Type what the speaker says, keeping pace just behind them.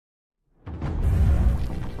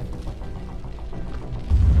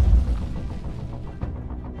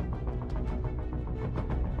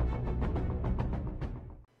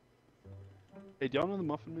do y'all know the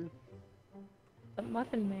Muffin Man? The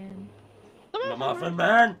Muffin Man. The Muffin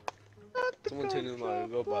Man! Someone tune in my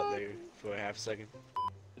robot there for a half second.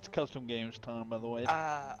 It's custom games time, by the way.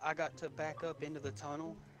 I got to back up into the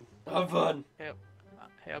tunnel. Have fun! Hey,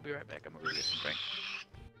 I'll be right back. I'm gonna go get some drink.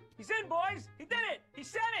 He's in, boys! He did it! He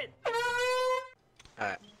said it!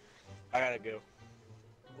 Alright. I gotta go.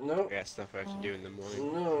 No. I got stuff I have to do in the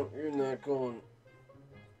morning. No, you're not going.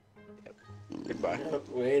 Goodbye. No,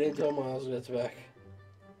 wait until Myles gets back.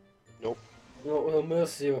 Nope. No, we'll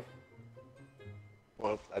miss you.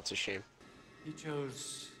 Well, that's a shame. He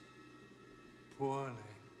chose poorly.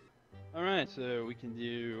 Alright, so we can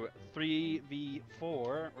do 3v4.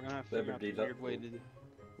 We're gonna have to figure out the weird way to do.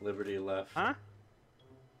 Liberty left. Huh?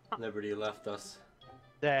 Liberty left us.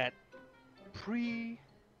 That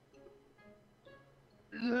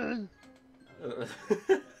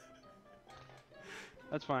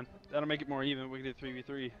That's fine. That'll make it more even. We can do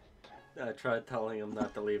 3v3. I tried telling him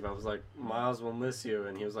not to leave. I was like, Myles will miss you,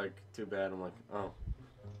 and he was like, too bad. I'm like, oh.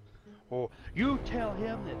 Oh, you tell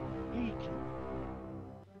him that he can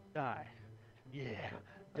die. Yeah,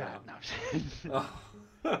 die. No.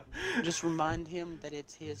 Oh. Just remind him that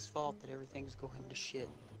it's his fault that everything's going to shit.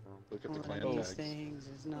 Look at the One clan of these tags. things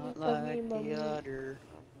is not Mommy, like mommy. the other.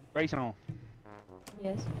 Race on.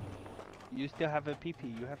 Yes. You still have a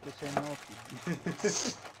PP. You have to say no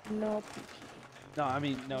PP. No. No, I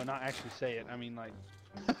mean, no, not actually say it. I mean, like.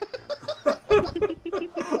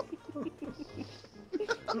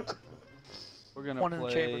 We're gonna One in the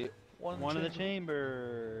play chamber. one in the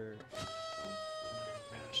chamber.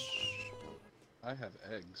 I have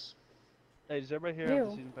eggs. Hey, does everybody here have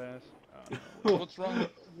the Ew. season pass? Oh, no.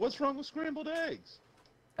 What's wrong with scrambled eggs?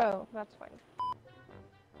 Oh, that's fine.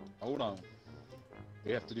 Hold on.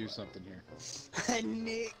 We have to do something here.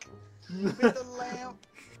 Nick, with the lamp.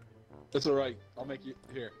 It's alright. I'll make you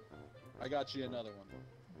here. I got you another one.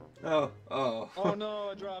 Oh. Oh. Oh no,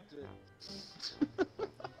 I dropped it.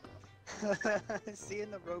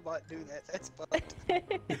 Seeing the robot do that, that's fucked.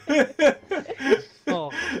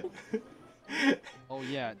 Oh. Oh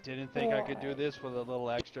yeah, didn't think I could do this with a little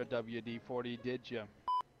extra WD-40, did you?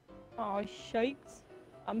 Oh, shakes.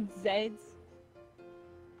 I'm Zeds.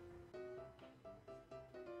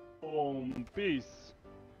 Peace.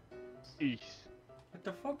 Peace. What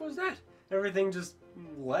the fuck was that? Everything just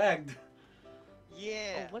lagged.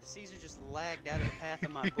 Yeah, Oh, what? Caesar just lagged out of the path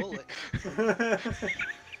of my bullet.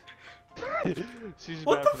 Caesar's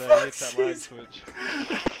What bad the for that. fuck, He hit that lag Caesar? switch.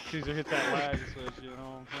 Caesar hit that lag switch, you know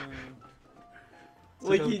what I'm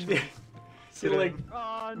Like he did. He like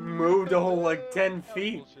saying? moved a whole like 10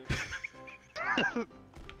 feet.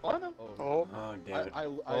 Oh no. Oh. Oh damn it. I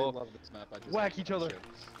love this map. I just Whack hate each that other.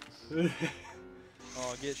 shit.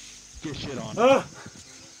 Oh, get shit on. Ah!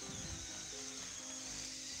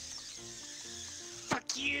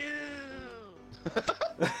 Fuck you!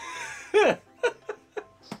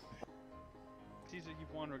 Caesar,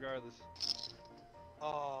 you've won regardless.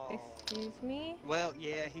 Oh. Excuse me? Well,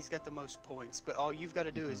 yeah, he's got the most points, but all you've got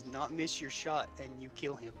to do is not miss your shot and you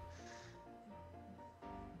kill him.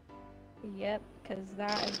 Yep, because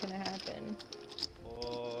that is gonna happen.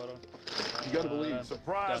 You gotta believe.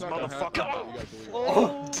 Surprise, It's not gonna happen, but you gotta believe it.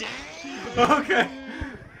 Oh, okay.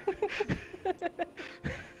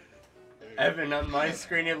 Evan, on my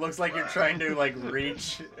screen, it looks like you're trying to like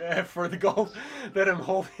reach for the gold that I'm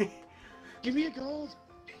holding. Give me a gold.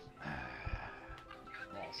 Oh,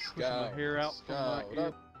 Push my hair out from my scout ear.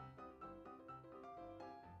 up.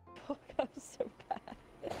 Fuck, I'm so bad.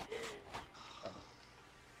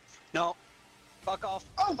 No. Fuck off.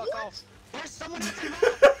 Oh, Fuck what? off. There's someone else.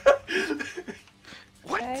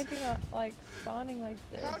 Why are you not, like, spawning like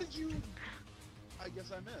this? How did you? I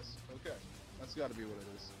guess I missed. Okay, that's got to be what it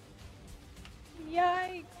is.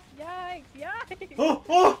 Yikes! Yikes! Yikes! Oh,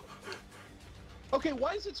 oh! Okay,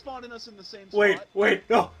 why is it spawning us in the same Wait, spot? wait,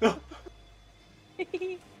 no, no.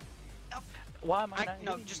 Why am I not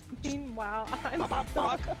No, hitting just Meanwhile, I'm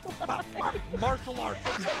martial arts?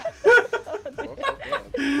 Oh,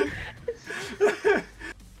 God.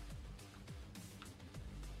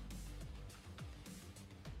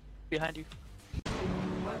 Behind you.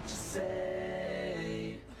 What you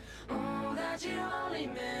say? Oh, that you only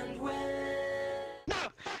meant when.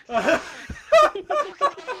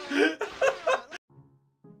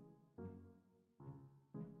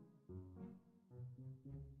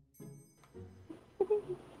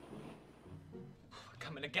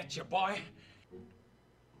 Coming to get you, boy.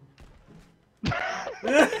 I've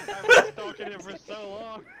been stalking him for so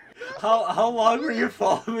long. How long were you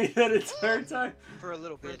following me that entire time? for a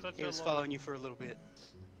little bit. such He a was long- following you for a little bit.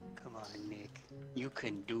 Come on, Nick. You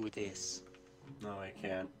can do this. No, I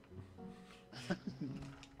can't.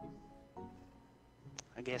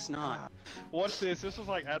 I guess not. Watch this. This was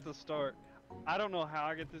like at the start. I don't know how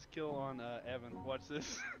I get this kill on Evan. Watch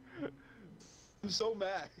this. I'm so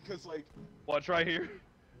mad because like. Watch right here.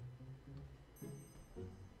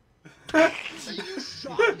 You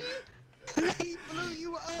shot me? He blew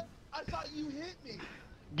you up. I thought you hit me.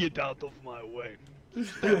 Get out of my way.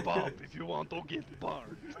 Step up if you want to get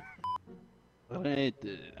burned. Alright,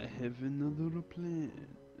 I have another plan.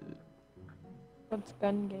 What's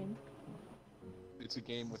gun game? It's a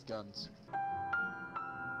game with guns.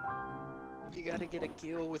 You gotta get a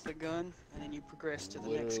kill with a gun, and then you progress to the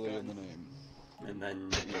next Literally in gun. the name. And then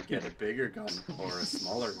you get a bigger gun or a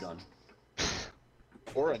smaller gun.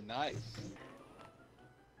 Or a knife.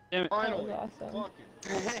 Damn it. Finally. That was awesome.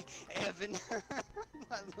 Fucking. Evan,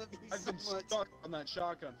 I love you I've so been much. stuck on that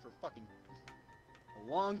shotgun for fucking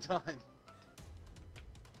a long time.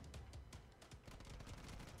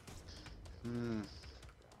 Hmm.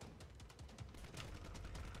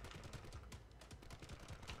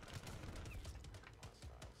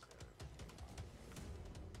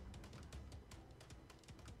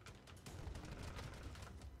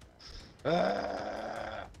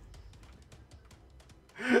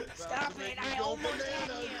 Stop it! I almost had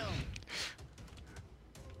you!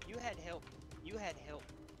 You had help. You had help.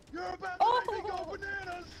 You're about to Oh! make me go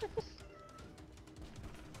bananas!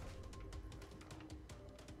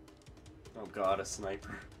 Oh god, a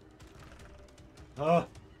sniper. Oh.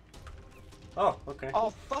 Oh, okay. Oh,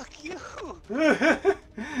 fuck you!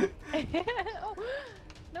 Oh,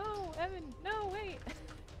 no, Evan, no, wait.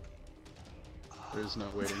 There's no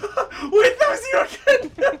waiting. Wait, that was you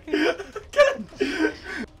again! Again!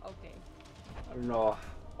 Okay. I don't know.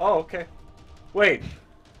 Oh, okay. Wait.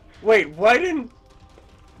 Wait, why didn't...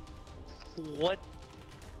 What?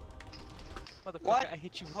 Motherfucker, What? I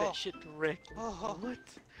hit you with Oh. that shit direct. Oh, What?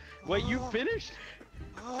 Wait, you finished?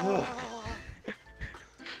 oh,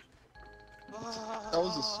 That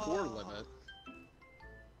was a score limit.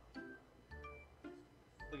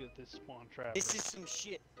 Look at this spawn trap. This is some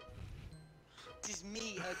shit. This is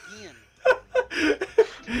me again.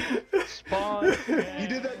 Spawn. You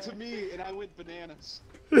did that to me and I went bananas.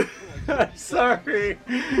 I'm sorry.